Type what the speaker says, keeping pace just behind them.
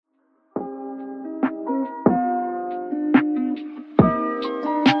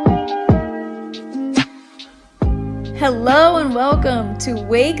Hello and welcome to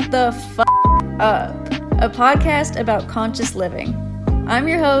Wake the Up, a podcast about conscious living. I'm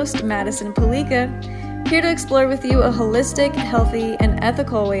your host, Madison Palika, here to explore with you a holistic, healthy, and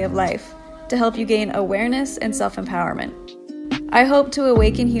ethical way of life to help you gain awareness and self-empowerment. I hope to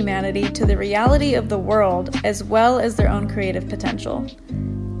awaken humanity to the reality of the world as well as their own creative potential.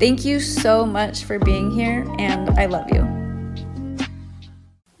 Thank you so much for being here, and I love you.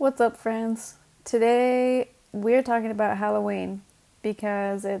 What's up, friends? Today we're talking about Halloween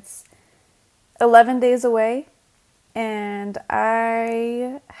because it's 11 days away, and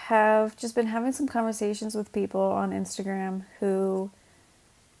I have just been having some conversations with people on Instagram who,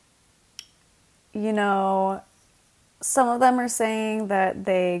 some of them are saying that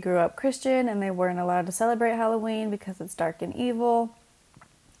they grew up Christian and they weren't allowed to celebrate Halloween because it's dark and evil.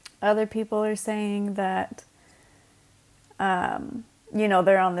 Other people are saying that,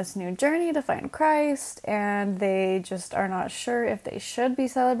 they're on this new journey to find Christ and they just are not sure if they should be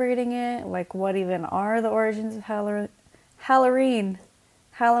celebrating it. Like, what even are the origins of Halloween?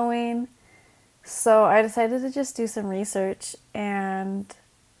 So I decided to just do some research, and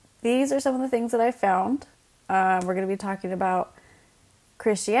these are some of the things that I found. We're going to be talking about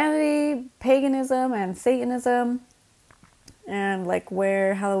Christianity, paganism, and Satanism, and like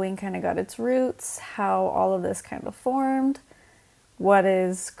where Halloween kind of got its roots, how all of this kind of formed, what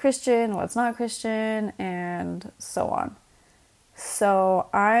is Christian, what's not Christian, and so on. So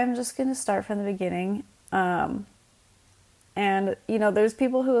I'm just going to start from the beginning. There's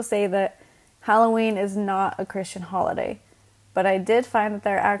people who will say that Halloween is not a Christian holiday, but I did find that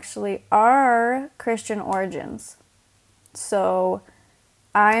there actually are Christian origins. So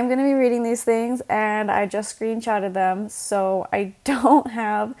I'm going to be reading these things, and I just screenshotted them, so I don't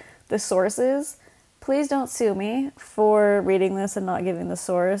have the sources. Please don't sue me for reading this and not giving the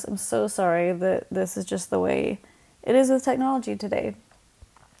source. I'm so sorry that this is just the way it is with technology today.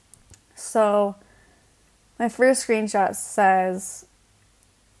 So my first screenshot says,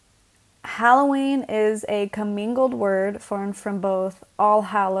 Halloween is a commingled word formed from both All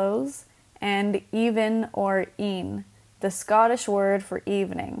Hallows and even or een, the Scottish word for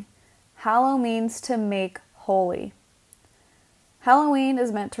evening. Hallow means to make holy. Halloween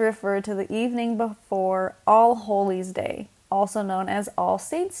is meant to refer to the evening before All Hallows Day, also known as All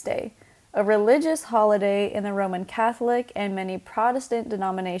Saints' Day, a religious holiday in the Roman Catholic and many Protestant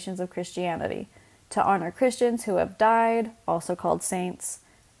denominations of Christianity, to honor Christians who have died, also called saints,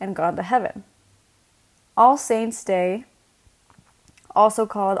 and gone to heaven. All Saints' Day, also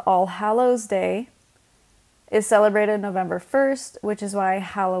called All Hallows Day, is celebrated November 1st, which is why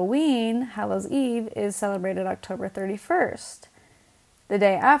Halloween, Hallows Eve, is celebrated October 31st. The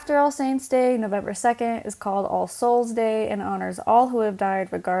day after All Saints' Day, November 2nd, is called All Souls' Day and honors all who have died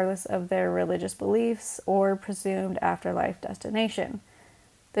regardless of their religious beliefs or presumed afterlife destination.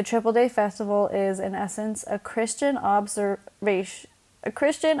 The Triple Day Festival is, in essence, a Christian observance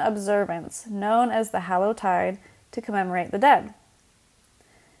known as the Hallowtide to commemorate the dead.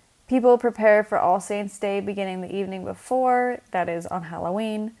 People prepare for All Saints' Day beginning the evening before, that is on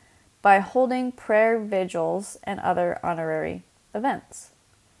Halloween, by holding prayer vigils and other honorary events.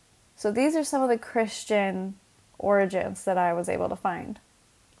 So these are some of the Christian origins that I was able to find.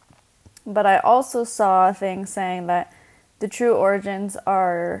 But I also saw things saying that the true origins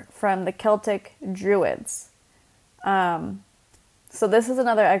are from the Celtic Druids. So this is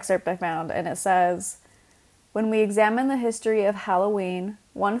another excerpt I found, and it says, when we examine the history of Halloween,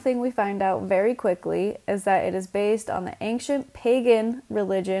 one thing we find out very quickly is that it is based on the ancient pagan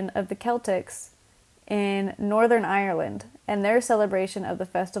religion of the Celtics in Northern Ireland and their celebration of the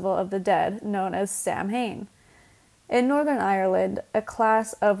Festival of the Dead known as Samhain. In Northern Ireland, a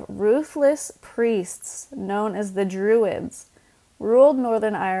class of ruthless priests known as the Druids ruled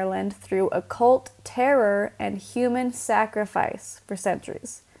Northern Ireland through occult terror and human sacrifice for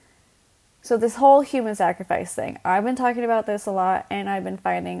centuries. So this whole human sacrifice thing, I've been talking about this a lot, and I've been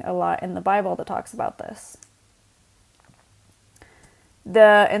finding a lot in the Bible that talks about this.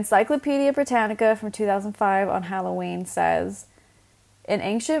 The Encyclopedia Britannica from 2005 on Halloween says, in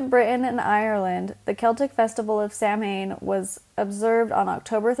ancient Britain and Ireland, the Celtic festival of Samhain was observed on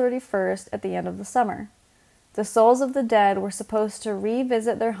October 31st at the end of the summer. The souls of the dead were supposed to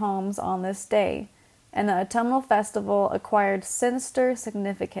revisit their homes on this day, and the autumnal festival acquired sinister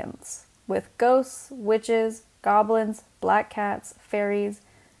significance, with ghosts, witches, goblins, black cats, fairies,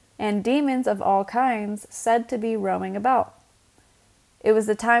 and demons of all kinds said to be roaming about. It was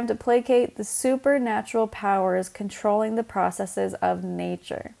the time to placate the supernatural powers controlling the processes of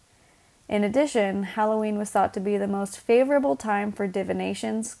nature. In addition, Halloween was thought to be the most favorable time for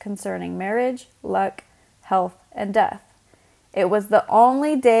divinations concerning marriage, luck, health, and death. It was the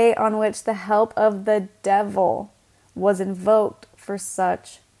only day on which the help of the devil was invoked for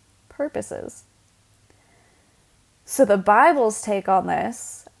such purposes. So the Bible's take on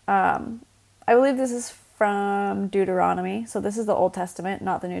this, I believe this is from Deuteronomy. So this is the Old Testament,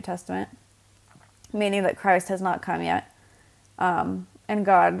 not the New Testament, meaning that Christ has not come yet. And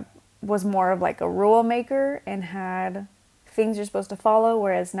God was more of like a rule maker and had things you're supposed to follow,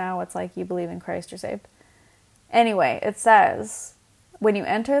 whereas now it's like you believe in Christ, you're saved. Anyway, it says, when you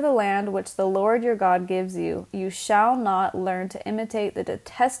enter the land which the Lord your God gives you, you shall not learn to imitate the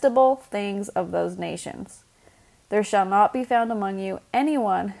detestable things of those nations. There shall not be found among you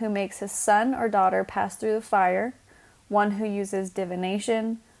anyone who makes his son or daughter pass through the fire, one who uses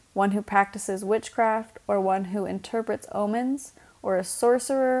divination, one who practices witchcraft, or one who interprets omens, or a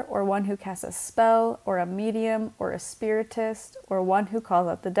sorcerer, or one who casts a spell, or a medium, or a spiritist, or one who calls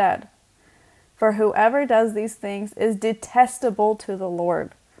out the dead. For whoever does these things is detestable to the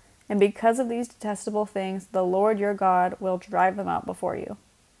Lord, and because of these detestable things, the Lord your God will drive them out before you.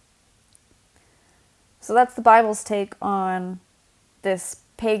 So that's the Bible's take on this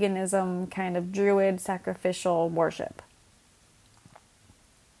paganism kind of druid sacrificial worship.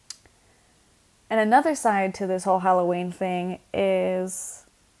 And another side to this whole Halloween thing is,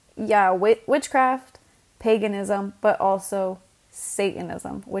 witchcraft, paganism, but also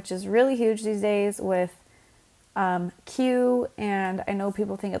Satanism, which is really huge these days with Q, and I know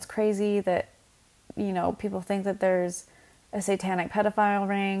people think it's crazy that, people think that there's a satanic pedophile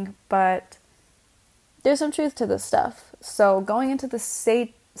ring, but there's some truth to this stuff. So going into the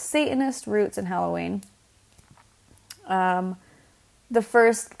Satanist roots in Halloween, the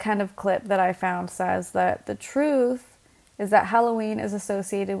first kind of clip that I found says that the truth is that Halloween is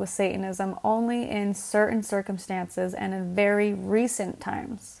associated with Satanism only in certain circumstances and in very recent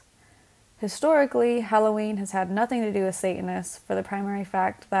times. Historically, Halloween has had nothing to do with Satanists for the primary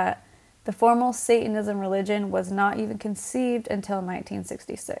fact that the formal Satanism religion was not even conceived until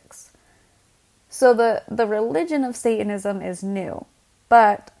 1966. So the religion of Satanism is new,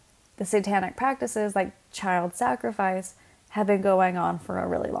 but the satanic practices like child sacrifice have been going on for a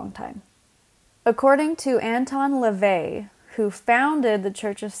really long time. According to Anton LaVey, who founded the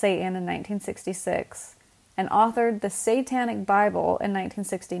Church of Satan in 1966 and authored the Satanic Bible in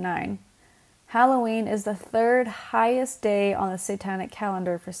 1969, Halloween is the third highest day on the satanic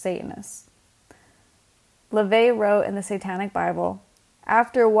calendar for Satanists. LaVey wrote in the Satanic Bible,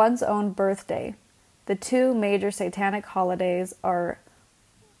 after one's own birthday, the two major satanic holidays are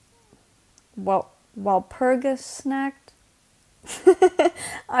Walpurgisnacht,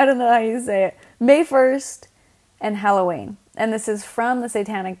 I don't know how you say it, May 1st and Halloween. And this is from the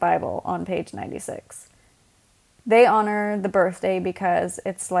Satanic Bible on page 96. They honor the birthday because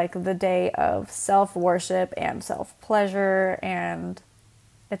it's like the day of self-worship and self-pleasure, and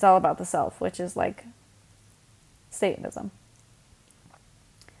it's all about the self, which is like Satanism.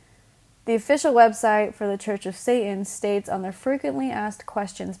 The official website for the Church of Satan states on their frequently asked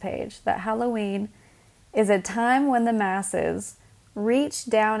questions page that Halloween is a time when the masses reach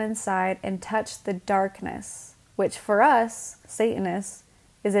down inside and touch the darkness, which for us, Satanists,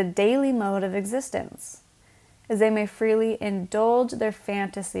 is a daily mode of existence, as they may freely indulge their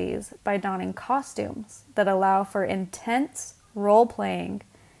fantasies by donning costumes that allow for intense role-playing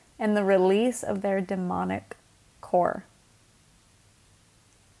and the release of their demonic core.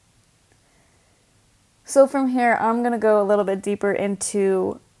 So from here, I'm going to go a little bit deeper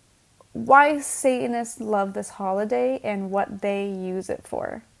into why Satanists love this holiday and what they use it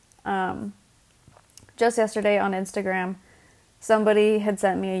for. Just yesterday on Instagram, somebody had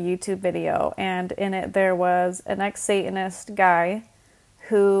sent me a YouTube video, and in it there was an ex-Satanist guy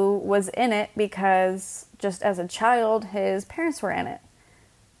who was in it because just as a child, his parents were in it.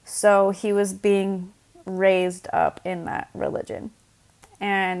 So he was being raised up in that religion.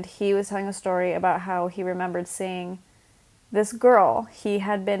 And he was telling a story about how he remembered seeing this girl. He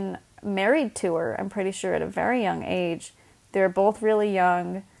had been married to her, I'm pretty sure, at a very young age. They were both really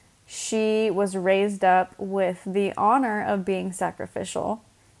young. She was raised up with the honor of being sacrificial,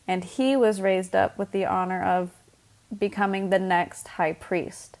 and he was raised up with the honor of becoming the next high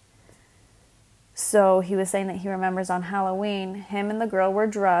priest. So he was saying that he remembers on Halloween, him and the girl were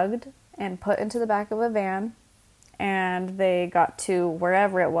drugged and put into the back of a van, and they got to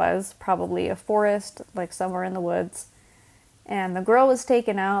wherever it was, probably a forest, like somewhere in the woods. And the girl was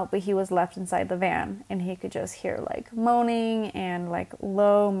taken out, but he was left inside the van, and he could just hear like moaning and like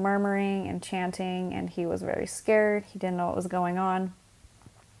low murmuring and chanting, and he was very scared. He didn't know what was going on.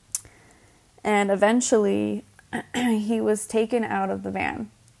 And eventually he was taken out of the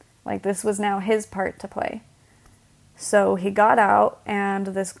van. Like, this was now his part to play. So he got out, and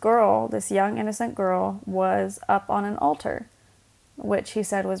this girl, this young innocent girl, was up on an altar, which he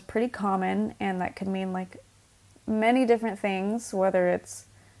said was pretty common, and that could mean like many different things, whether it's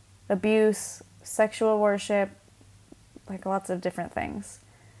abuse, sexual worship, like lots of different things.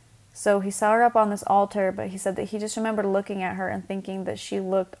 So he saw her up on this altar, but he said that he just remembered looking at her and thinking that she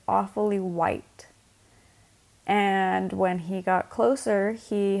looked awfully white. And when he got closer,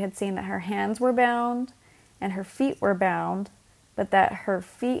 he had seen that her hands were bound and her feet were bound, but that her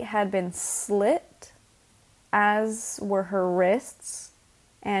feet had been slit, as were her wrists,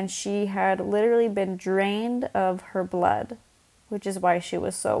 and she had literally been drained of her blood, which is why she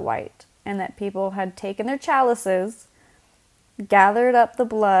was so white, and that people had taken their chalices, gathered up the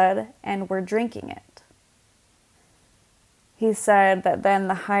blood, and were drinking it. He said that then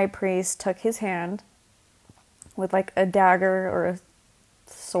the high priest took his hand with like a dagger or a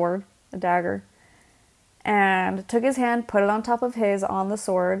sword, a dagger, and took his hand, put it on top of his on the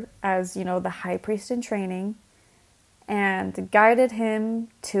sword, as, you know, the high priest in training, and guided him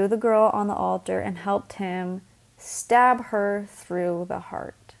to the girl on the altar and helped him stab her through the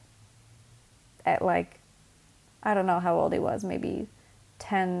heart. At like, I don't know how old he was, maybe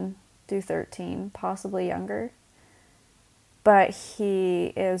 10 through 13, possibly younger. But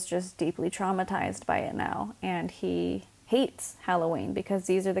he is just deeply traumatized by it now, and he hates Halloween because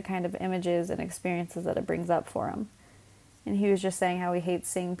these are the kind of images and experiences that it brings up for him. And he was just saying how he hates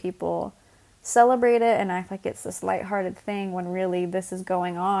seeing people celebrate it and act like it's this lighthearted thing when really this is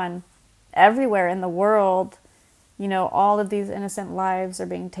going on everywhere in the world. You know, all of these innocent lives are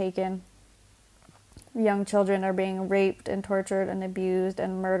being taken. Young children are being raped and tortured and abused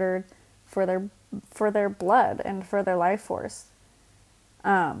and murdered for their blood and for their life force.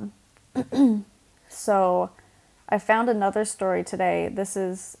 So I found another story today. This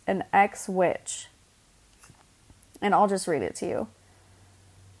is an ex-witch, and I'll just read it to you.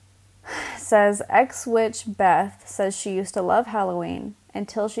 It says, ex-witch Beth says she used to love Halloween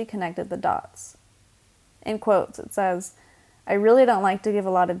until she connected the dots. In quotes, it says, I really don't like to give a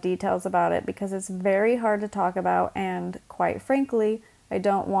lot of details about it because it's very hard to talk about, and quite frankly, I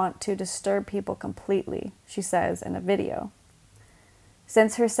don't want to disturb people completely, she says in a video.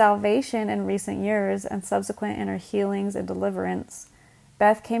 Since her salvation in recent years and subsequent inner healings and deliverance,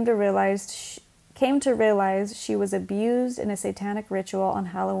 Beth came to realize she was abused in a satanic ritual on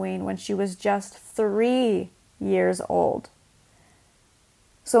Halloween when she was just 3 years old.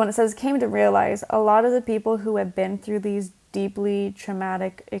 So when it says came to realize, a lot of the people who have been through these deeply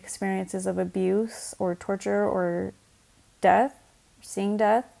traumatic experiences of abuse or torture or death, seeing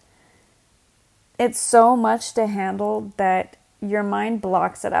death, it's so much to handle that your mind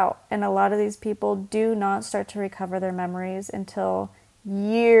blocks it out. And a lot of these people do not start to recover their memories until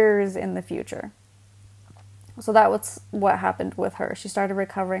years in the future. So that was what happened with her. She started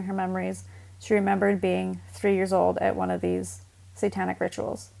recovering her memories. She remembered being 3 years old at one of these satanic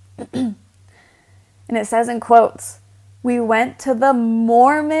rituals. And it says in quotes, we went to the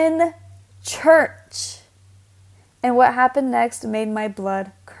Mormon church. And what happened next made my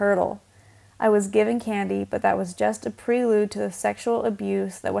blood curdle. I was given candy, but that was just a prelude to the sexual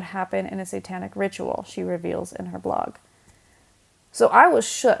abuse that would happen in a satanic ritual, she reveals in her blog. So I was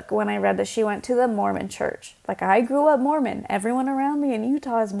shook when I read that she went to the Mormon church. Like, I grew up Mormon. Everyone around me in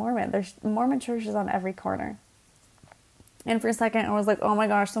Utah is Mormon. There's Mormon churches on every corner. And for a second, I was like, oh my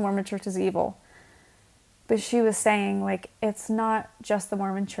gosh, the Mormon church is evil. But she was saying, like, it's not just the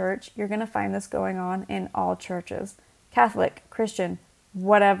Mormon church. You're going to find this going on in all churches. Catholic, Christian,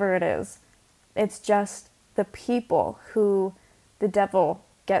 whatever it is. It's just the people who the devil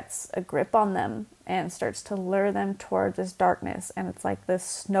gets a grip on them and starts to lure them toward this darkness. And it's like this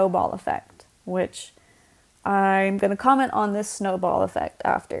snowball effect, which I'm going to comment on this snowball effect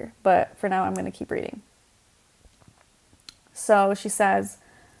after. But for now, I'm going to keep reading. So she says,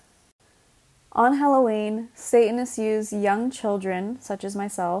 on Halloween, Satanists use young children, such as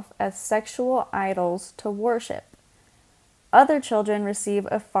myself, as sexual idols to worship. Other children receive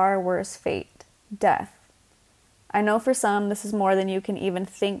a far worse fate. Death. I know for some this is more than you can even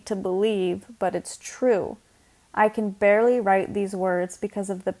think to believe, but it's true. I can barely write these words because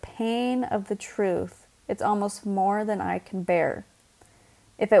of the pain of the truth. It's almost more than I can bear.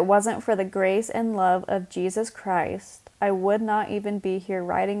 If it wasn't for the grace and love of Jesus Christ, I would not even be here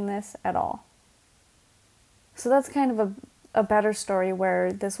writing this at all. So that's kind of a better story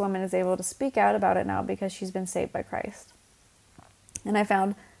where this woman is able to speak out about it now because she's been saved by Christ. And I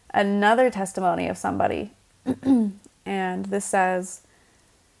found another testimony of somebody, and this says,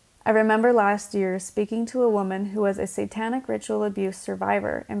 I remember last year speaking to a woman who was a satanic ritual abuse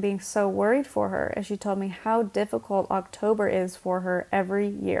survivor and being so worried for her as she told me how difficult October is for her every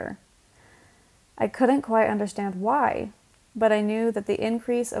year. I couldn't quite understand why, but I knew that the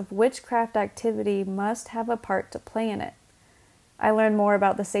increase of witchcraft activity must have a part to play in it. I learned more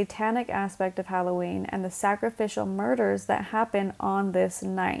about the satanic aspect of Halloween and the sacrificial murders that happen on this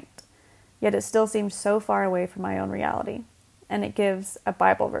night, yet it still seems so far away from my own reality. And it gives a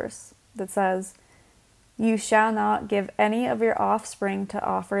Bible verse that says, "You shall not give any of your offspring to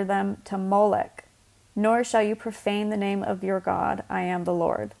offer them to Molech, nor shall you profane the name of your God. I am the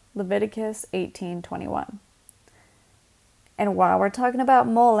Lord." Leviticus 18:21. And while we're talking about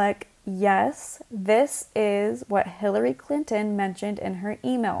Molech, yes, this is what Hillary Clinton mentioned in her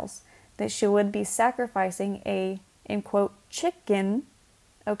emails, that she would be sacrificing a, in quote, chicken,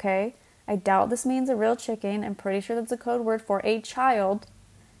 okay? I doubt this means a real chicken. I'm pretty sure that's a code word for a child.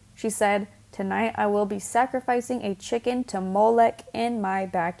 She said, "Tonight I will be sacrificing a chicken to Molech in my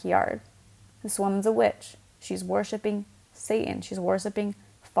backyard." This woman's a witch. She's worshiping Satan. She's worshiping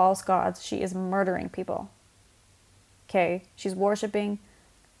false gods. She is murdering people. Okay? She's worshiping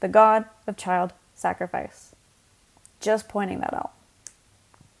the god of child sacrifice. Just pointing that out.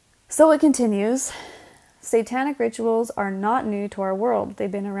 So it continues. Satanic rituals are not new to our world.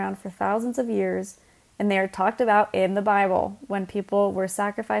 They've been around for thousands of years, and they are talked about in the Bible when people were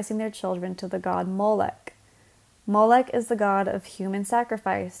sacrificing their children to the god Molech. Molech is the god of human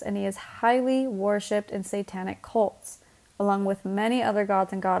sacrifice, and he is highly worshipped in satanic cults, along with many other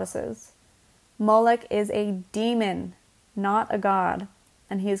gods and goddesses. Molech is a demon, not a god,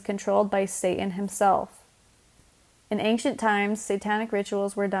 and he is controlled by Satan himself. In ancient times, satanic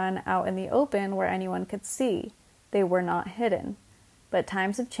rituals were done out in the open where anyone could see. They were not hidden. But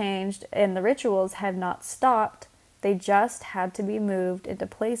times have changed, and the rituals have not stopped. They just had to be moved into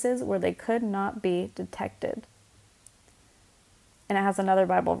places where they could not be detected. And it has another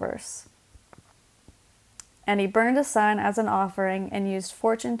Bible verse. "And he burned a sun as an offering, and used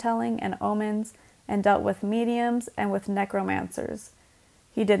fortune-telling and omens, and dealt with mediums and with necromancers.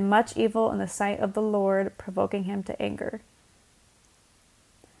 He did much evil in the sight of the Lord, provoking him to anger."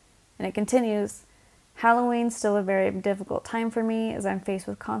 And it continues, "Halloween's still a very difficult time for me as I'm faced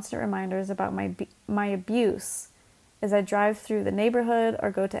with constant reminders about my abuse. As I drive through the neighborhood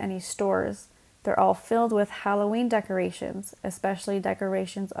or go to any stores, they're all filled with Halloween decorations, especially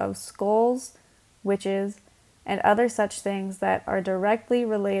decorations of skulls, witches, and other such things that are directly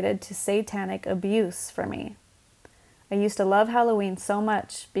related to satanic abuse for me. I used to love Halloween so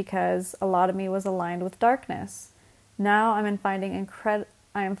much because a lot of me was aligned with darkness. Now I am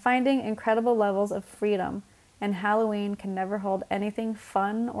finding incredible levels of freedom, and Halloween can never hold anything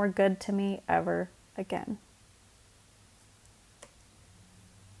fun or good to me ever again."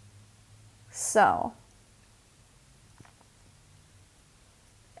 So,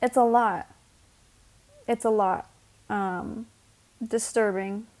 it's a lot. It's a lot.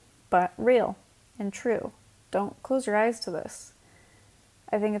 Disturbing, but real and true. Don't close your eyes to this.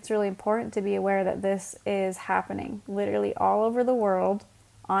 I think it's really important to be aware that this is happening literally all over the world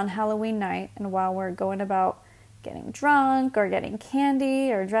on Halloween night, and while we're going about getting drunk or getting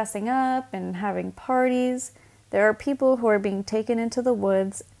candy or dressing up and having parties, there are people who are being taken into the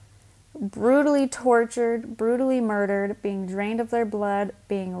woods, brutally tortured, brutally murdered, being drained of their blood,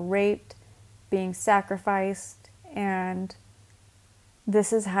 being raped, being sacrificed, and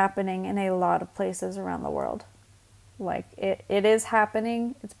this is happening in a lot of places around the world. Like, it is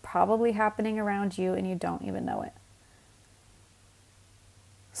happening. It's probably happening around you and you don't even know it.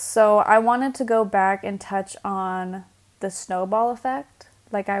 So I wanted to go back and touch on the snowball effect.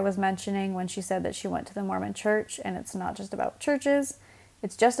 Like I was mentioning when she said that she went to the Mormon church, and it's not just about churches.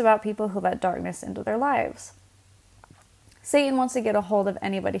 It's just about people who let darkness into their lives. Satan wants to get a hold of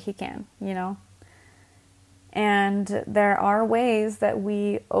anybody he can, you know? And there are ways that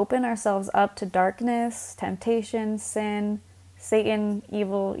we open ourselves up to darkness, temptation, sin, Satan,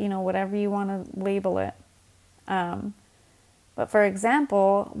 evil, you know, whatever you want to label it. But for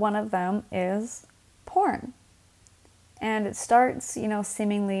example, one of them is porn. And it starts, you know,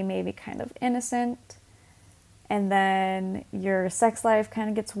 seemingly maybe kind of innocent. And then your sex life kind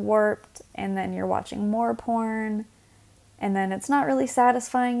of gets warped. And then you're watching more porn. And then it's not really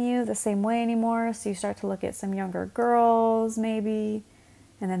satisfying you the same way anymore. So you start to look at some younger girls maybe.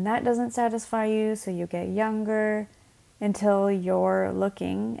 And then that doesn't satisfy you. So you get younger until you're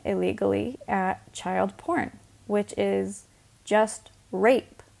looking illegally at child porn, which is just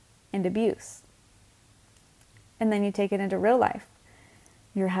rape and abuse. And then you take it into real life.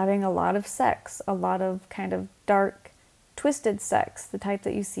 You're having a lot of sex, a lot of kind of dark, twisted sex, the type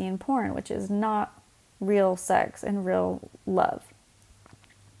that you see in porn, which is not real sex and real love.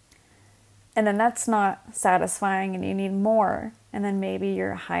 And then that's not satisfying and you need more. And then maybe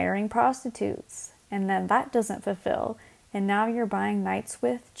you're hiring prostitutes and then that doesn't fulfill. And now you're buying nights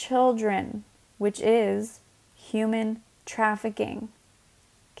with children, which is human trafficking.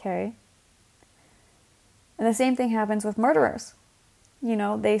 Okay? And the same thing happens with murderers. You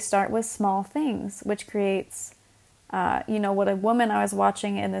know, they start with small things, which creates, what a woman I was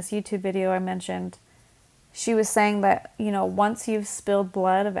watching in this YouTube video I mentioned, she was saying that, once you've spilled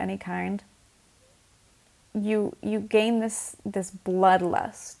blood of any kind, you gain this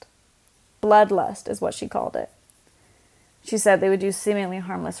bloodlust. Bloodlust is what she called it. She said they would do seemingly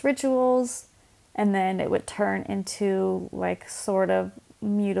harmless rituals, and then it would turn into like sort of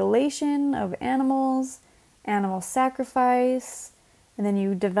mutilation of animals, animal sacrifice, and then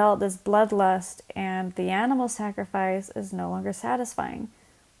you develop this bloodlust, and the animal sacrifice is no longer satisfying.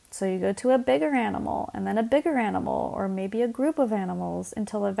 So you go to a bigger animal, and then a bigger animal, or maybe a group of animals,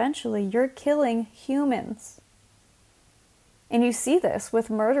 until eventually you're killing humans. And you see this with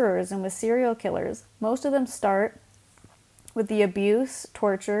murderers and with serial killers. Most of them start with the abuse,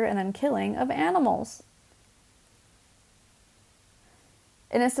 torture, and then killing of animals.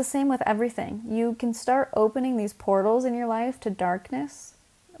 And it's the same with everything. You can start opening these portals in your life to darkness,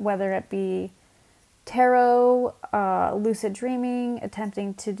 whether it be tarot, lucid dreaming,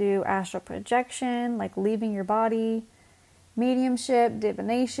 attempting to do astral projection, like leaving your body, mediumship,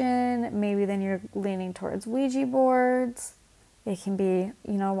 divination, maybe then you're leaning towards Ouija boards. It can be,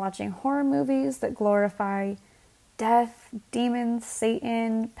 watching horror movies that glorify death, demons,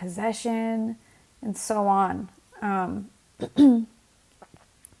 Satan, possession, and so on.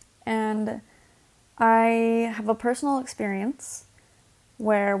 And I have a personal experience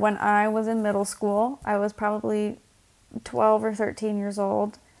where when I was in middle school, I was probably 12 or 13 years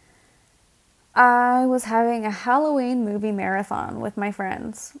old, I was having a Halloween movie marathon with my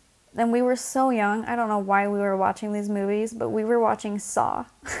friends. And we were so young, I don't know why we were watching these movies, but we were watching Saw.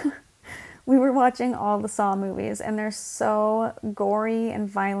 We were watching all the Saw movies, and they're so gory and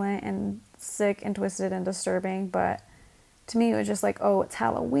violent and sick and twisted and disturbing, but to me it was just like, oh, it's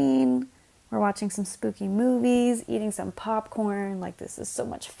Halloween, we're watching some spooky movies, eating some popcorn, like this is so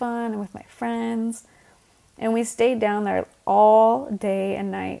much fun, and with my friends. And we stayed down there all day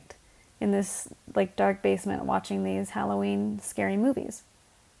and night in this like dark basement watching these Halloween scary movies.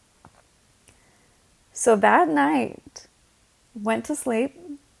 So that night, went to sleep.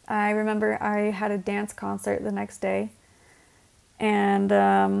 I remember I had a dance concert the next day. And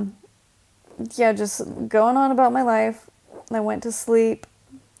just going on about my life. I went to sleep,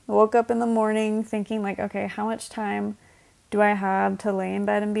 woke up in the morning thinking like, okay, how much time do I have to lay in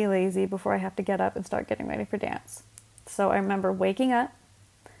bed and be lazy before I have to get up and start getting ready for dance? So I remember waking up,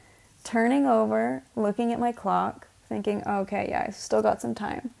 turning over, looking at my clock, thinking, okay, yeah, I still got some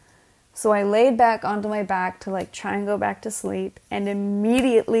time. So I laid back onto my back to like try and go back to sleep, and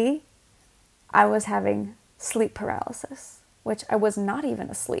immediately I was having sleep paralysis, which I was not even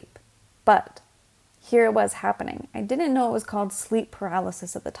asleep, but here it was happening. I didn't know it was called sleep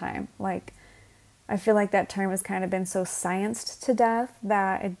paralysis at the time. Like, I feel like that term has kind of been so scienced to death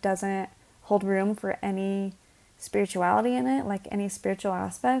that it doesn't hold room for any spirituality in it, like any spiritual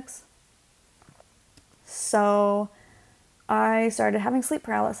aspects. So I started having sleep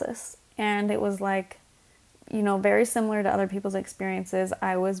paralysis, and it was like, very similar to other people's experiences.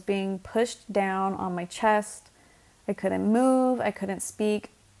 I was being pushed down on my chest. I couldn't move. I couldn't speak.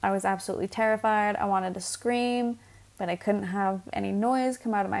 I was absolutely terrified. I wanted to scream, but I couldn't have any noise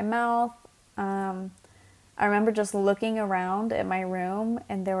come out of my mouth. I remember just looking around at my room,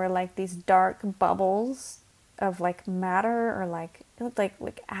 and there were like these dark bubbles of like matter, or like, it looked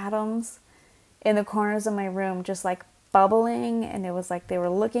like atoms in the corners of my room, just like bubbling, and it was like they were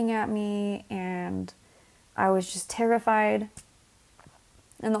looking at me, and I was just terrified.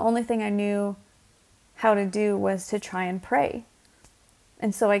 And the only thing I knew how to do was to try and pray.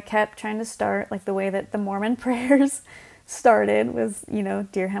 And so I kept trying to start, like the way that the Mormon prayers started was,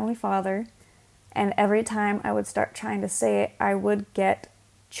 Dear Heavenly Father. And every time I would start trying to say it, I would get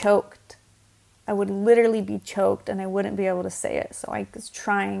choked. I would literally be choked, and I wouldn't be able to say it. So I was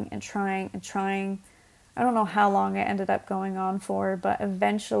trying and trying and trying. I don't know how long it ended up going on for, but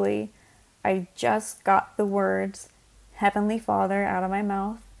eventually I just got the words Heavenly Father out of my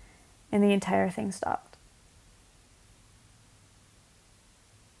mouth, and the entire thing stopped.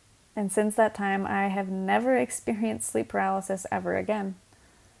 And since that time, I have never experienced sleep paralysis ever again.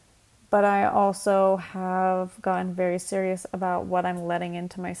 But I also have gotten very serious about what I'm letting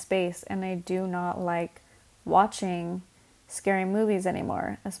into my space, and I do not like watching scary movies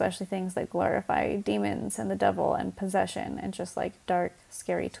anymore, especially things that glorify demons and the devil and possession and just like dark,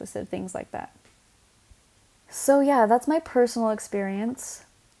 scary, twisted things like that. So yeah, that's my personal experience.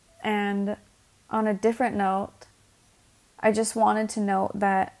 And on a different note, I just wanted to note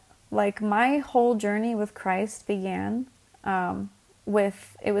that like my whole journey with Christ began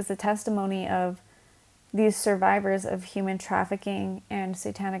it was the testimony of these survivors of human trafficking and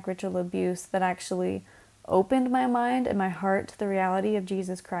satanic ritual abuse that actually opened my mind and my heart to the reality of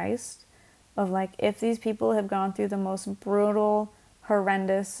Jesus Christ. Of like, if these people have gone through the most brutal,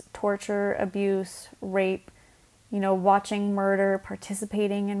 horrendous torture, abuse, rape, watching murder,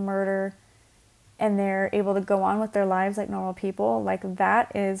 participating in murder, and they're able to go on with their lives like normal people, like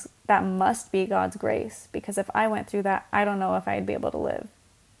that must be God's grace. Because if I went through that, I don't know if I'd be able to live.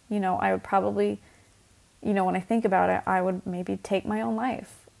 I would probably, when I think about it, I would maybe take my own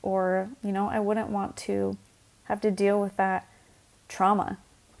life. Or, I wouldn't want to have to deal with that trauma.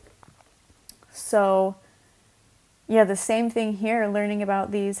 So, yeah, the same thing here, learning about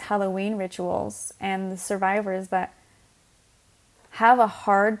these Halloween rituals and the survivors that have a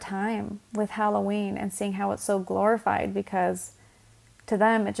hard time with Halloween and seeing how it's so glorified, because to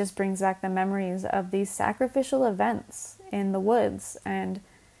them it just brings back the memories of these sacrificial events in the woods and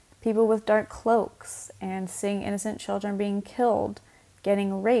people with dark cloaks and seeing innocent children being killed,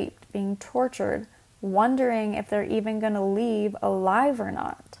 getting raped, being tortured, wondering if they're even going to leave alive or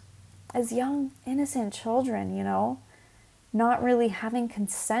not. As young, innocent children, not really having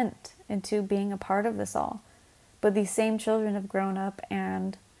consent into being a part of this all. But these same children have grown up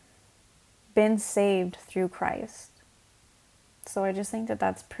and been saved through Christ. So I just think that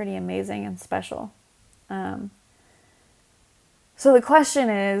that's pretty amazing and special. So the question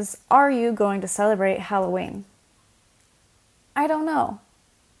is, are you going to celebrate Halloween? I don't know.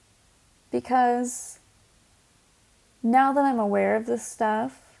 Because now that I'm aware of this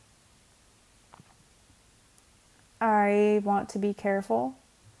stuff, I want to be careful.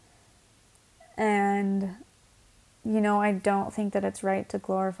 And I don't think that it's right to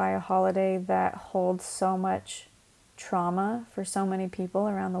glorify a holiday that holds so much trauma for so many people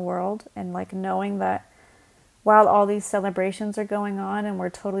around the world. And like knowing that while all these celebrations are going on and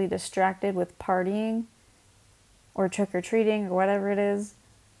we're totally distracted with partying or trick-or-treating or whatever it is,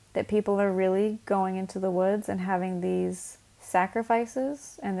 that people are really going into the woods and having these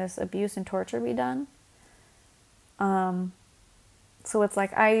sacrifices and this abuse and torture be done. So it's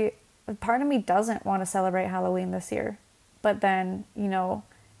like part of me doesn't want to celebrate Halloween this year. But then, in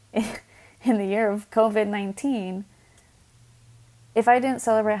the year of COVID-19, if I didn't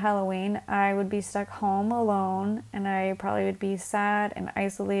celebrate Halloween, I would be stuck home alone, and I probably would be sad and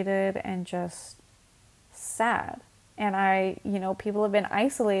isolated and just sad. And people have been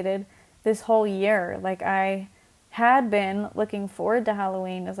isolated this whole year. Like, I had been looking forward to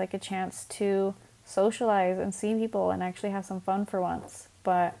Halloween as like a chance to socialize and see people and actually have some fun for once.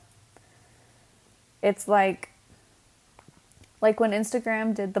 But it's like when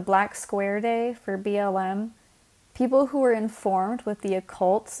Instagram did the Black Square Day for BLM, people who were informed with the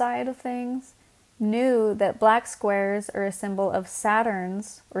occult side of things knew that black squares are a symbol of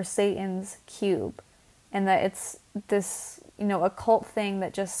Saturn's or Satan's cube, and that it's this, occult thing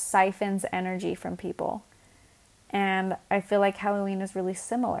that just siphons energy from people. And I feel like Halloween is really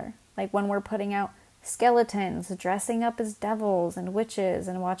similar. Like when we're putting out skeletons, dressing up as devils and witches,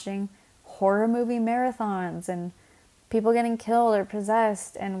 and watching horror movie marathons and people getting killed or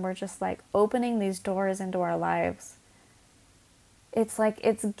possessed, and we're just like opening these doors into our lives. It's like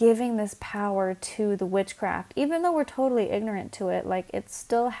it's giving this power to the witchcraft, even though we're totally ignorant to it. Like it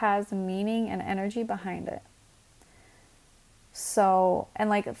still has meaning and energy behind it. So, and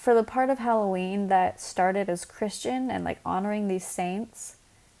like for the part of Halloween that started as Christian and like honoring these saints,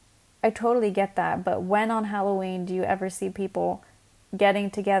 I totally get that. But when on Halloween do you ever see people getting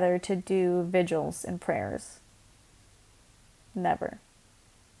together to do vigils and prayers? Never.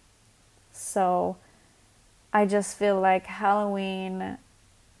 So I just feel like Halloween,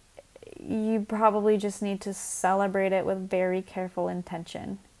 you probably just need to celebrate it with very careful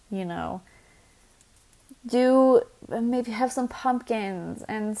intention. Maybe have some pumpkins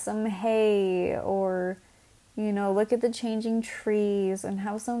and some hay, or look at the changing trees and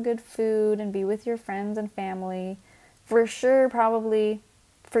have some good food and be with your friends and family. For sure,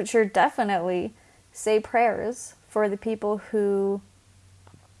 definitely say prayers for the people who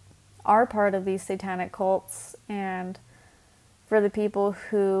are part of these satanic cults, and for the people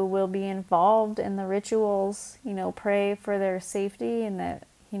who will be involved in the rituals. Pray for their safety, and that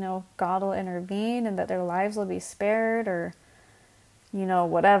God will intervene and that their lives will be spared, or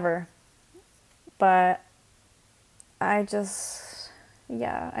whatever. But I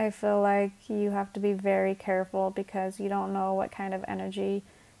feel like you have to be very careful because you don't know what kind of energy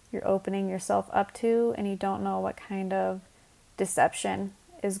you're opening yourself up to, and you don't know what kind of deception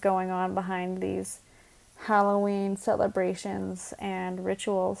is going on behind these Halloween celebrations and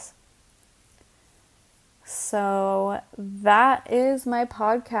rituals. So that is my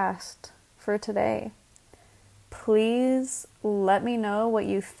podcast for today. Please let me know what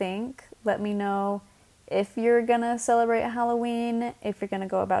you think. Let me know if you're gonna celebrate Halloween, if you're gonna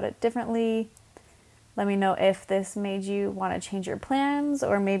go about it differently. Let me know if this made you want to change your plans,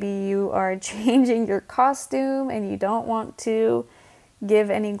 or maybe you are changing your costume and you don't want to give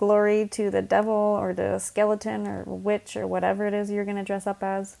any glory to the devil or the skeleton or witch or whatever it is you're going to dress up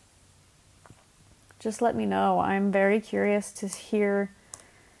as. Just let me know. I'm very curious to hear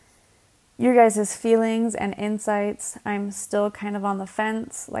your guys' feelings and insights. I'm still kind of on the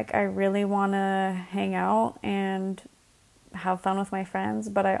fence. Like, I really want to hang out and have fun with my friends,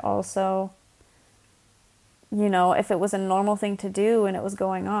 but I also, you know, if it was a normal thing to do and it was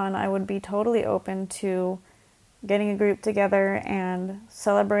going on, I would be totally open to getting a group together and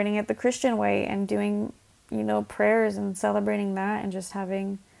celebrating it the Christian way and doing, you know, prayers and celebrating that and just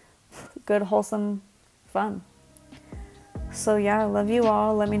having good, wholesome fun. So yeah, I love you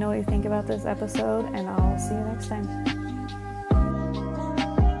all. Let me know what you think about this episode, and I'll see you next time.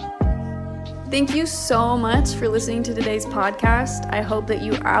 Thank you so much for listening to today's podcast. I hope that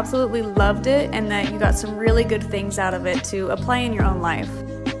you absolutely loved it and that you got some really good things out of it to apply in your own life.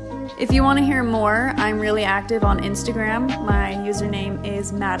 If you want to hear more, I'm really active on Instagram. My username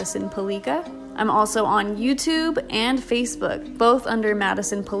is Madison Palika. I'm also on YouTube and Facebook, both under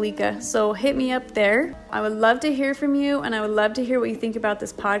Madison Palika, so hit me up there. I would love to hear from you, and I would love to hear what you think about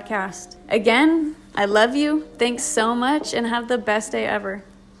this podcast. Again, I love you. Thanks so much, and have the best day ever.